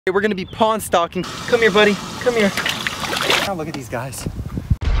We're gonna be pond stalking. Come here, buddy. Come here. Oh, look at these guys.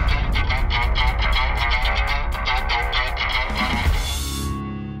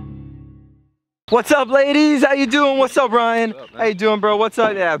 What's up, ladies? How you doing? What's up, Ryan? What's up, how you doing, bro? What's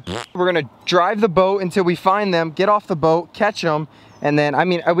up? Yeah. We're gonna drive the boat until we find them, get off the boat, catch them, and then, I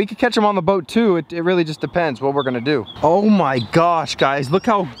mean, we could catch them on the boat too. It really just depends what we're gonna do. Oh my gosh, guys. Look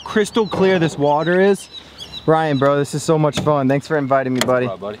how crystal clear this water is. Ryan, bro, this is so much fun. Thanks for inviting me, buddy.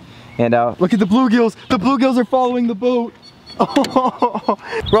 No problem, buddy. And look at the bluegills. The bluegills are following the boat.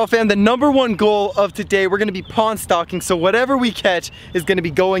 Rawwfam, the #1 goal of today, we're gonna be pond stalking. So whatever we catch is gonna be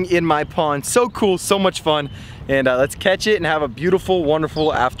going in my pond. So cool, so much fun. And let's catch it and have a beautiful,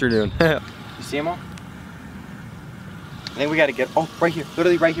 wonderful afternoon. You see them all? I think we gotta get, oh, right here,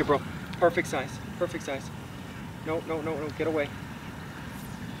 literally right here, bro. Perfect size, perfect size. No, no, no, no, get away.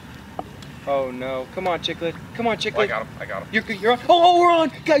 Oh no, come on, Chiclet. Come on, Chiclet. Oh, I got him. You're on. Oh, we're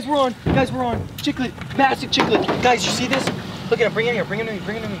on. Guys, we're on. Guys, we're on. Chiclet, massive Chiclet. Guys, you see this? Look at him, bring him here, bring him to me,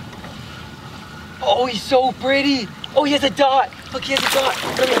 bring him to me. Oh, he's so pretty. Oh, he has a dot. Look, he has a dot.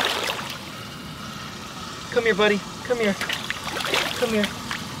 Come here. Come here, buddy. Come here. Come here.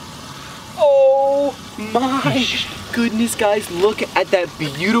 Oh my goodness, guys. Look at that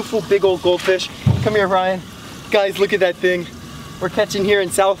beautiful big old goldfish. Come here, Ryan. Guys, look at that thing. We're catching here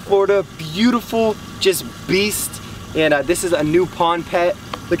in South Florida. Beautiful, just beast. And this is a new pond pet.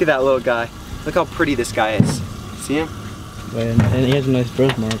 Look at that little guy. Look how pretty this guy is. See him? And he has a nice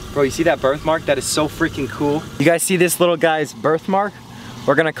birthmark. Bro, you see that birthmark? That is so freaking cool. You guys see this little guy's birthmark?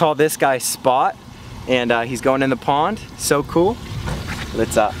 We're gonna call this guy Spot. And he's going in the pond. So cool.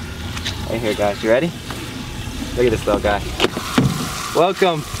 Let's right here, guys. You ready? Look at this little guy.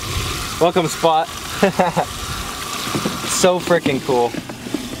 Welcome. Welcome, Spot. So freaking cool.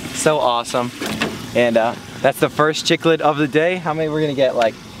 So awesome. And that's the first chiclet of the day. How many we're gonna get?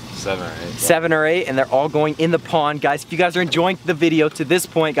 Like 7 or 8. 7 or 8, and they're all going in the pond. Guys, if you guys are enjoying the video to this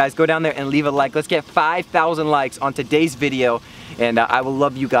point, guys, go down there and leave a like. Let's get 5,000 likes on today's video, and I will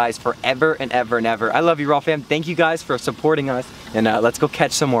love you guys forever and ever and ever. I love you, Rawwfam. Thank you guys for supporting us, and let's go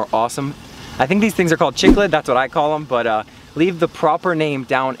catch some more awesome. I think these things are called chiclet. That's what I call them, but leave the proper name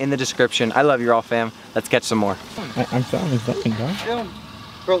down in the description. I love you, Rawwfam. Let's catch some more. I'm filming something, bro.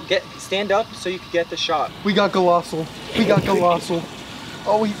 Bro, stand up so you can get the shot. We got Colossal. We got Colossal.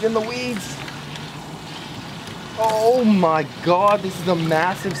 Oh, he's in the weeds. Oh my God, this is a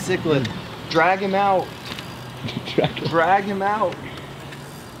massive cichlid. Drag him out. Drag him out.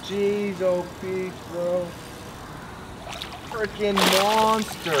 Jeez, oh Pete, bro. Freaking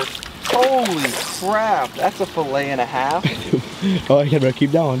monster. Holy crap, that's a fillet and a half. Oh, I gotta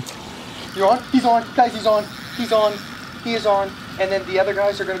keep going. You're on? He's on. Guys, he's on. He's on. He is on. And then the other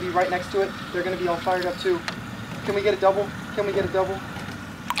guys are going to be right next to it. They're going to be all fired up too. Can we get a double? Can we get a double?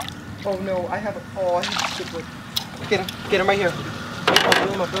 Oh no, I have a chiclet. Get him right here. Oh,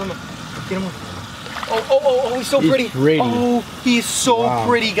 fill him up, fill him up. Get him up. Oh, he's so pretty. Oh, he's so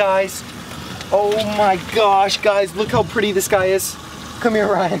pretty, guys. Oh my gosh, guys, look how pretty this guy is. Come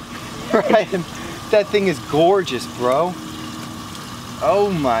here, Ryan. Ryan, that thing is gorgeous, bro. Oh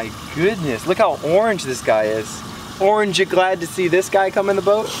my goodness, look how orange this guy is. Orange, you glad to see this guy come in the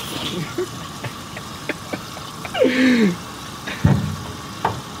boat?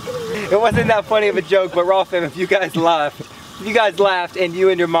 It wasn't that funny of a joke, but Rawwfam, if you guys laughed and you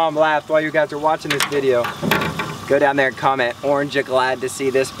and your mom laughed while you guys are watching this video, go down there and comment, orange, you glad to see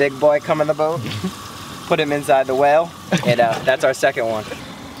this big boy come in the boat? Put him inside the whale, and that's our second one.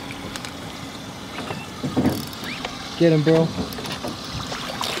 Get him, bro.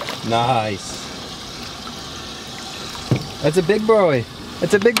 Nice. That's a big boy.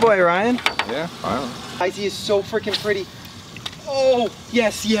 That's a big boy, Ryan. Yeah, finally. Guys, he is so freaking pretty. Oh,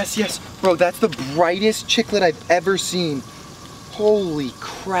 yes, yes, yes. Bro, that's the brightest chiclet I've ever seen. Holy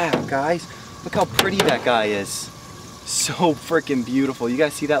crap, guys. Look how pretty that guy is. So freaking beautiful. You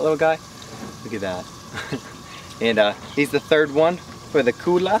guys see that little guy? Look at that. And he's the third one for the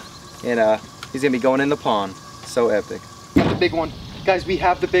Kula. And he's gonna be going in the pond. So epic. We have the big one. Guys, we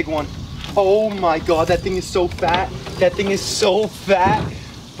have the big one. Oh my God, that thing is so fat. That thing is so fat.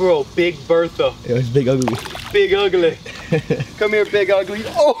 Bro, Big Bertha. It was Big Ugly. Big Ugly. Come here, Big Ugly.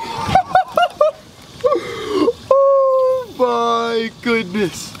 Oh. Oh my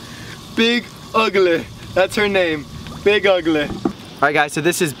goodness. Big Ugly. That's her name. Big Ugly. All right, guys, so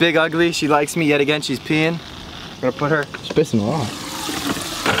this is Big Ugly. She likes me yet again. She's peeing. I'm gonna put her. She's pissing a lot.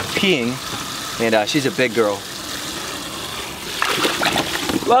 Peeing. And she's a big girl.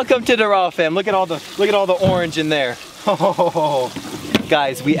 Welcome to the Rawwfam. Look at all the orange in there. Oh,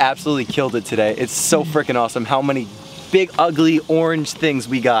 guys, we absolutely killed it today. It's so freaking awesome how many big ugly orange things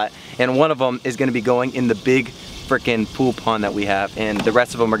we got. And one of them is gonna be going in the big freaking pool pond that we have. And the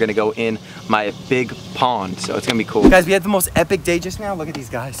rest of them are gonna go in my big pond. So it's gonna be cool. Guys, we had the most epic day just now. Look at these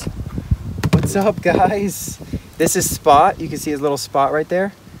guys. What's up, guys? This is Spot. You can see his little spot right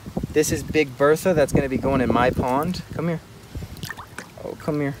there. This is Big Bertha. That's gonna be going in my pond. Come here. Oh,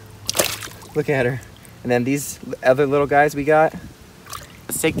 come here. Look at her. And then these other little guys we got.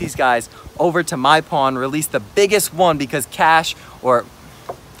 Let's take these guys over to my pond, release the biggest one because Cash, or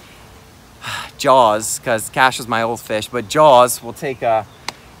Jaws, because Cash was my old fish, but Jaws will take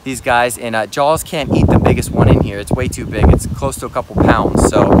these guys, and Jaws can't eat the biggest one in here. It's way too big. It's close to a couple pounds.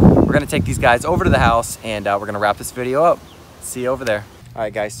 So we're gonna take these guys over to the house, and we're gonna wrap this video up. See you over there. All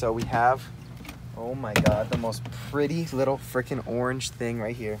right, guys, so we have, oh my God, the most pretty little freaking orange thing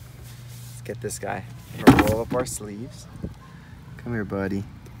right here. Let's get this guy. We're gonna roll up our sleeves. Come here, buddy.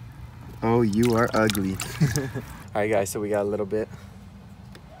 Oh, you are ugly. All right, guys, so we got a little bit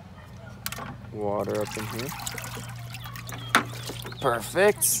water up in here.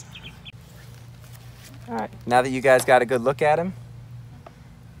 Perfect. All right, now that you guys got a good look at him,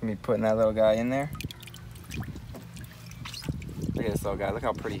 let me putting that little guy in there. Look at this little guy. Look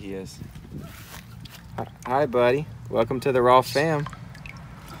how pretty he is. Hi, buddy. Welcome to the Rawwfam.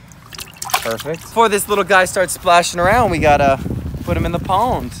 Perfect. Before this little guy starts splashing around, we gotta put him in the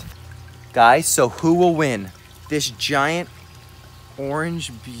pond. Guys, so who will win? This giant,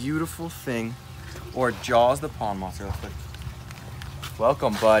 orange, beautiful thing, or Jaws the pond monster? Let's look.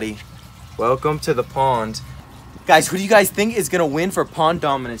 Welcome, buddy. Welcome to the pond. Guys, who do you guys think is gonna win for pond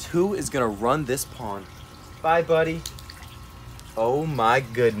dominance? Who is gonna run this pond? Bye, buddy. Oh my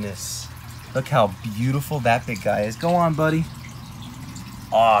goodness. Look how beautiful that big guy is. Go on, buddy.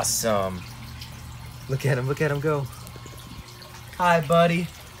 Awesome. Look at him go. Hi, buddy.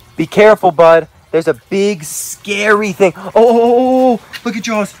 Be careful, bud. There's a big, scary thing. Oh, look at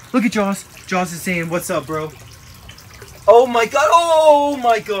Jaws. Look at Jaws. Jaws is saying, what's up, bro? Oh my God. Oh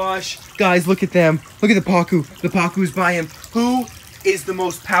my gosh. Guys, look at them. Look at the Pacu. The Pacu's by him. Who is the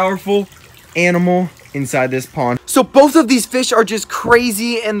most powerful animal inside this pond? So both of these fish are just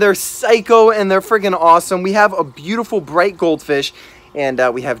crazy, and they're psycho, and they're freaking awesome. We have a beautiful bright goldfish, and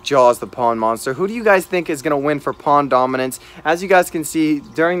we have Jaws the pond monster. Who do you guys think is gonna win for pond dominance? As you guys can see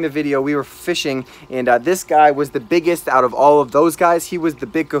during the video, we were fishing, and this guy was the biggest out of all of those guys. He was the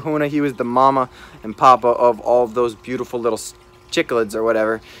big kahuna. He was the mama and papa of all of those beautiful little cichlids or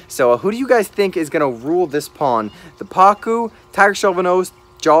whatever. So who do you guys think is gonna rule this pond? The Pacu, Tiger Shovelnose,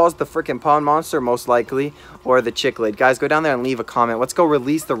 Jaws the freaking pond monster, most likely, or the cichlid? Guys, go down there and leave a comment. Let's go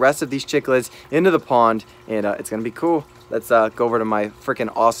release the rest of these cichlids into the pond, and it's gonna be cool. Let's go over to my freaking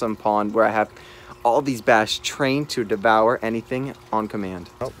awesome pond where I have all these bass trained to devour anything on command.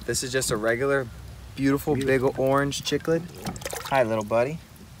 Oh, this is just a regular, beautiful big orange cichlid. Hi, little buddy.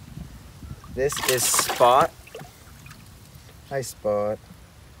 This is Spot. Hi, Spot.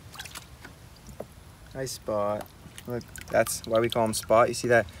 Hi, Spot. Look, that's why we call him Spot. You see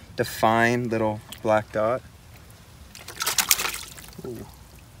that defined little black dot? Ooh.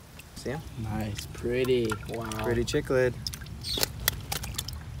 See him? Nice, pretty. Wow. Pretty cichlid.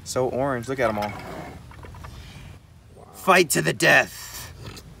 So orange. Look at them all. Wow. Fight to the death.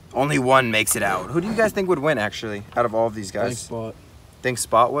 Only one makes it out. Who do you guys think would win, actually, out of all of these guys? Spot. Think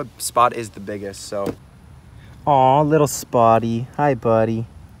Spot would? Spot is the biggest, so. Aw, little Spotty. Hi, buddy.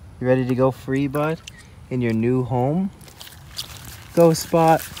 You ready to go free, bud? In your new home? Go,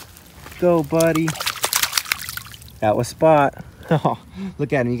 Spot. Go, buddy. That was Spot. Oh,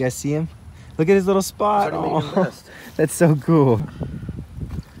 look at him. You guys see him? Look at his little spot. Oh, that's so cool.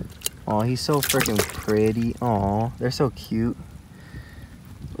 Oh, he's so freaking pretty. Oh, they're so cute.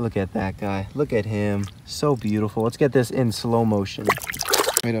 Look at that guy. Look at him. So beautiful. Let's get this in slow motion.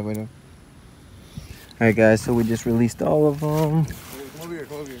 Wait up, wait up. All right, guys. So we just released all of them. Come over here,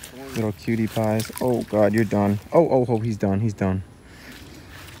 come over here. Little cutie pies. Oh, God, you're done. Oh, he's done. He's done.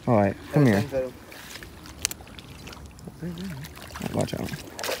 All right, come here. Watch out.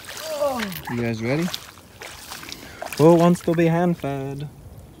 You guys ready? Who wants to be hand fed?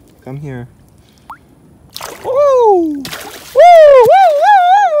 Come here. Woo! Woo!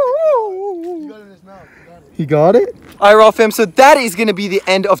 You got it in his mouth. He got it? All right, Rawwfam, so that is going to be the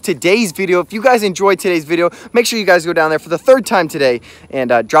end of today's video. If you guys enjoyed today's video, make sure you guys go down there for the third time today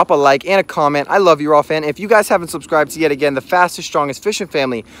and drop a like and a comment. I love you, Rawwfam. If you guys haven't subscribed to, yet again, the fastest, strongest fishing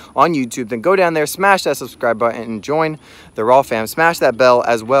family on YouTube, then go down there, smash that subscribe button, and join the Rawwfam. Smash that bell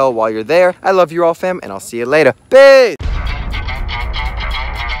as well while you're there. I love you, Rawwfam, and I'll see you later. Peace!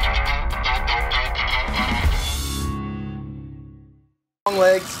 Long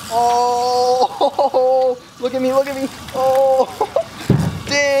legs. Oh! Look at me, look at me. Oh,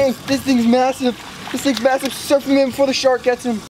 dang, this thing's massive. This thing's massive. Surf him in before the shark gets him.